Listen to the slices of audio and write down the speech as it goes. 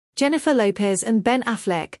Jennifer Lopez and Ben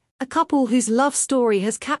Affleck, a couple whose love story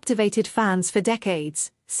has captivated fans for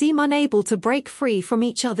decades, seem unable to break free from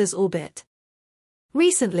each other's orbit.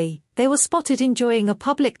 Recently, they were spotted enjoying a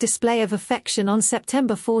public display of affection on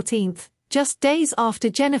September 14, just days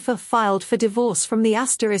after Jennifer filed for divorce from the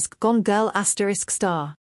Gone Girl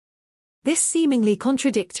star. This seemingly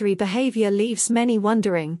contradictory behavior leaves many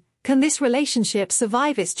wondering, can this relationship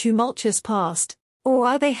survive its tumultuous past, or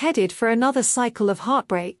are they headed for another cycle of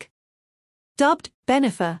heartbreak? Dubbed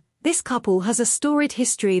Bennifer, this couple has a storied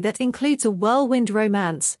history that includes a whirlwind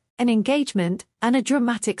romance, an engagement, and a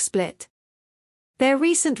dramatic split. Their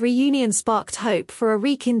recent reunion sparked hope for a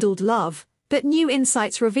rekindled love, but new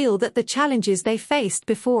insights reveal that the challenges they faced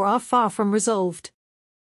before are far from resolved.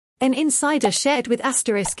 An insider shared with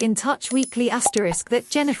In Touch Weekly that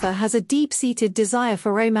Jennifer has a deep-seated desire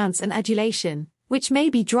for romance and adulation, which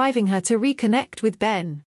may be driving her to reconnect with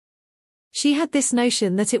Ben. She had this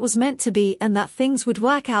notion that it was meant to be and that things would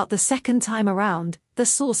work out the second time around, the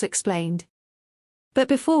source explained. But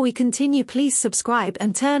before we continue, please subscribe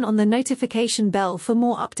and turn on the notification bell for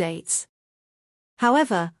more updates.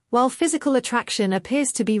 However, while physical attraction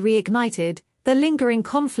appears to be reignited, the lingering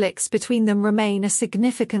conflicts between them remain a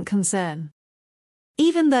significant concern.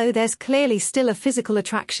 Even though there's clearly still a physical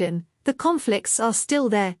attraction, the conflicts are still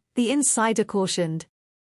there, the insider cautioned.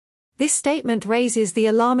 This statement raises the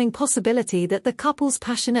alarming possibility that the couple's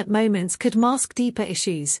passionate moments could mask deeper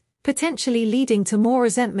issues, potentially leading to more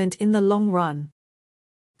resentment in the long run.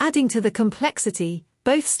 Adding to the complexity,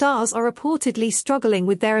 both stars are reportedly struggling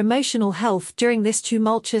with their emotional health during this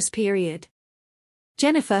tumultuous period.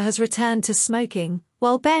 Jennifer has returned to smoking,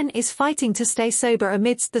 while Ben is fighting to stay sober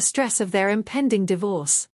amidst the stress of their impending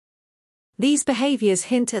divorce. These behaviors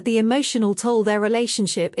hint at the emotional toll their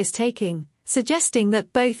relationship is taking, suggesting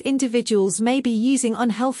that both individuals may be using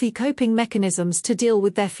unhealthy coping mechanisms to deal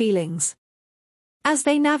with their feelings. As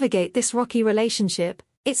they navigate this rocky relationship,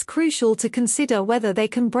 it's crucial to consider whether they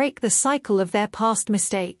can break the cycle of their past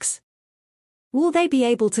mistakes. Will they be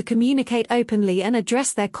able to communicate openly and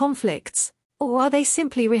address their conflicts, or are they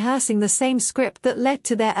simply rehearsing the same script that led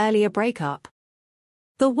to their earlier breakup?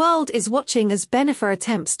 The world is watching as Bennifer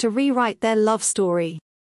attempts to rewrite their love story.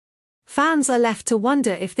 Fans are left to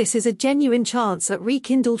wonder if this is a genuine chance at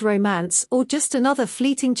rekindled romance or just another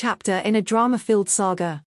fleeting chapter in a drama-filled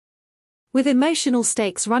saga. With emotional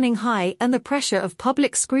stakes running high and the pressure of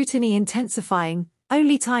public scrutiny intensifying,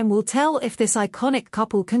 only time will tell if this iconic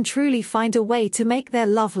couple can truly find a way to make their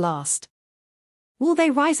love last. Will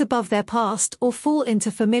they rise above their past or fall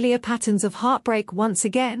into familiar patterns of heartbreak once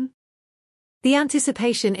again? The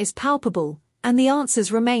anticipation is palpable, and the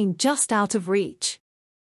answers remain just out of reach.